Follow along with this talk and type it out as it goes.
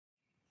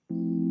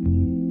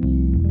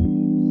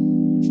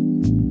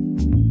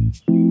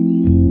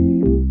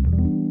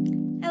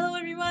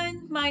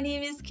my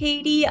name is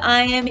Katie.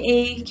 I am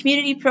a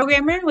community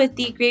programmer with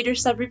the Greater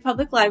Sudbury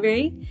Public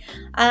Library.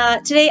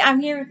 Today I'm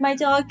here with my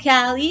dog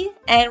Callie,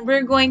 and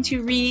we're going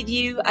to read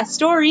you a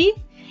story,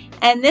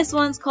 and this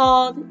one's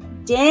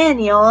called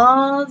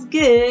Daniel's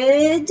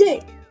Good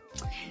Day.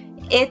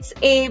 It's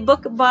a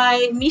book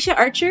by Micha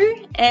Archer,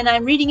 and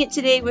I'm reading it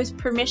today with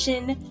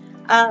permission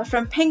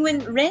from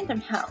Penguin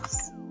Random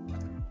House.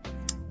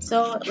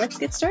 So let's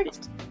get started.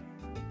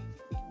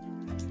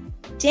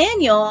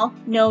 Daniel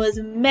knows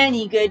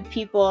many good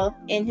people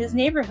in his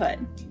neighborhood.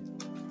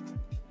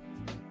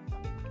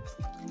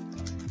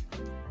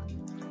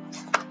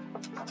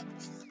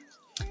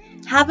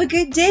 Have a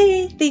good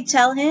day, they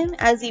tell him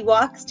as he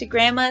walks to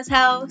Grandma's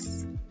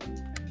house.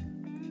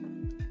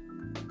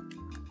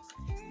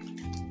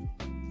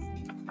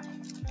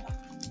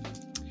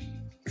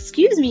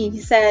 Excuse me, he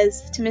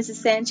says to Mrs.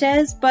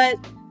 Sanchez, but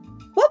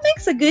what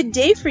makes a good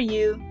day for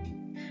you?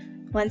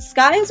 When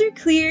skies are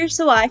clear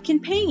so I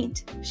can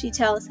paint, she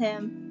tells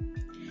him.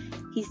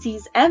 He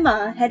sees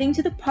Emma heading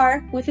to the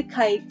park with a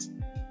kite.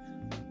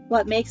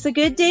 What makes a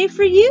good day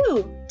for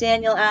you?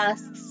 Daniel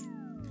asks.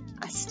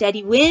 A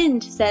steady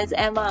wind, says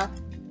Emma.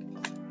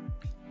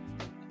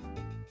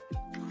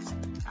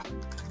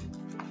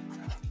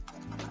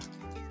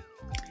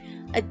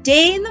 A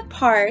day in the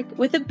park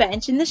with a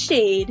bench in the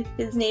shade,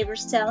 his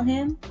neighbors tell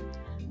him.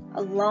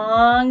 A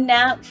long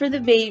nap for the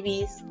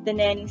babies, the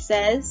nanny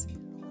says.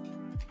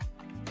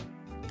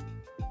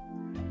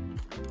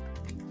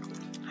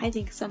 I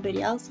think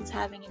somebody else is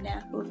having a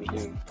nap over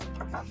here.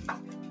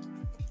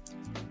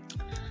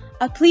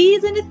 A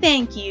please and a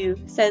thank you,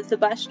 says the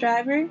bus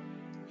driver.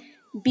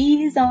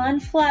 Bees on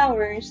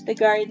flowers, the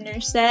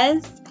gardener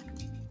says.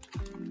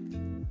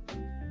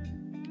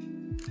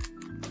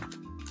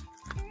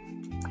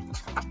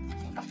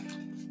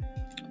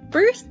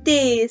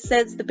 Birthdays,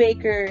 says the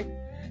baker.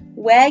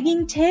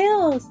 Wagging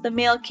tails, the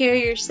mail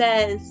carrier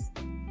says.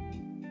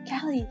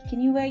 Callie,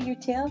 can you wag your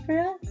tail for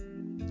us?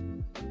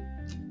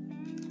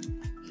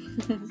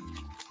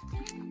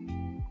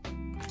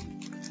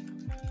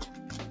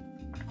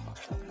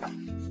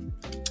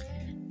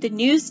 The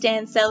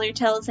newsstand seller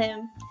tells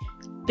him,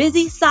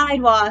 busy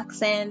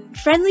sidewalks and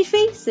friendly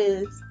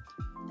faces.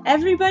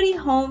 Everybody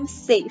home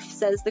safe,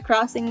 says the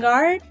crossing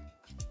guard.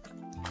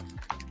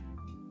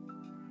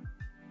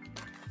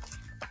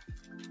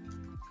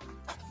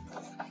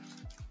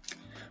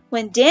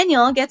 When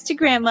Daniel gets to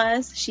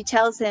Grandma's, she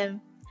tells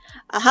him,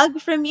 a hug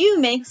from you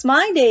makes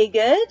my day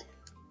good.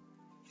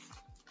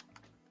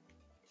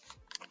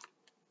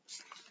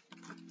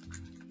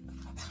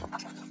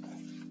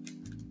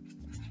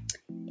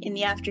 In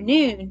the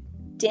afternoon,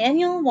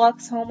 Daniel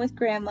walks home with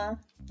Grandma.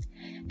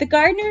 The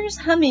gardener's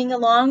humming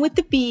along with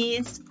the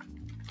bees.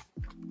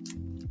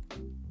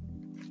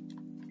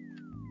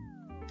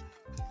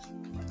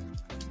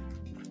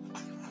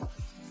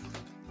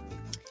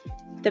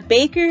 The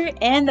baker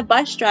and the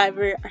bus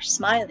driver are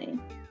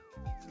smiling.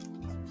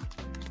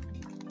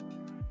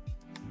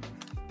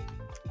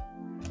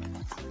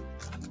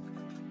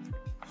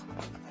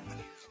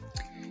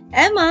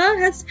 Emma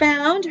has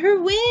found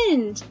her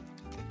wind.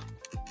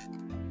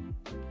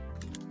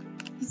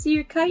 See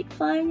your kite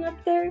flying up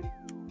there?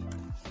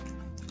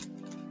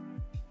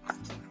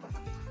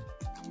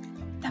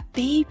 The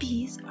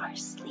babies are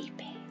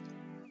sleeping.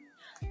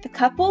 The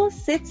couple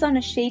sits on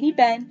a shady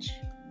bench.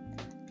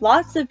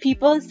 Lots of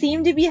people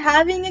seem to be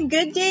having a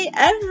good day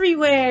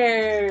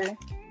everywhere.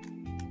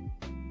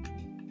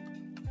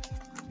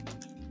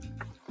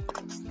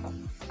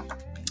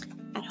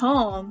 At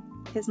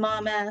home, his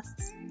mom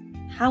asks,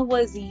 how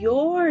was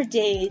your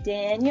day,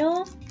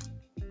 Daniel?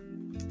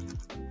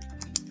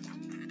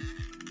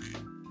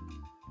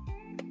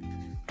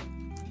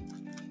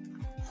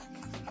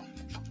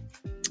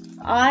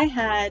 I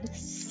had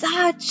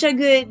such a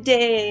good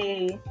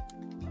day.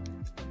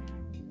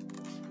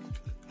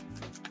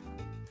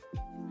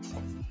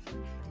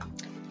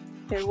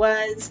 There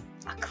was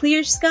a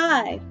clear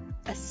sky,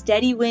 a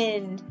steady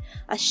wind,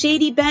 a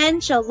shady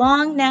bench, a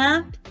long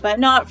nap,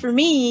 but not for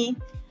me.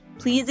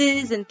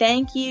 Pleases and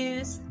thank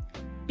yous.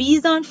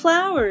 Bees on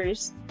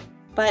flowers,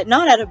 but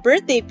not at a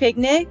birthday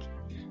picnic.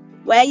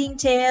 Wagging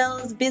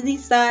tails, busy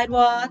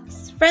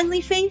sidewalks, friendly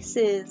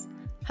faces,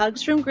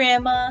 hugs from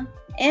Grandma,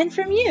 and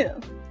from you.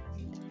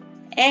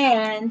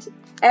 And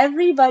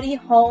everybody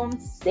home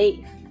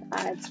safe,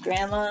 adds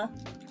Grandma.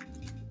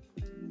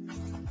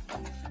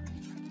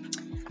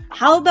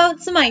 How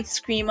about some ice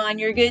cream on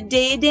your good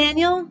day,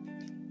 Daniel?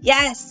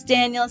 Yes,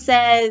 Daniel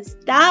says,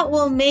 that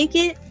will make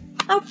it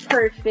a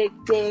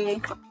perfect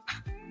day.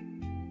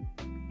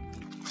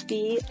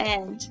 The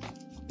end.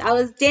 That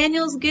was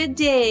Daniel's good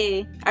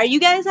day. Are you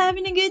guys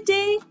having a good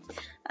day?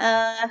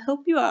 I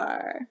hope you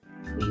are.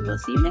 We will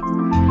see you next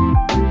time.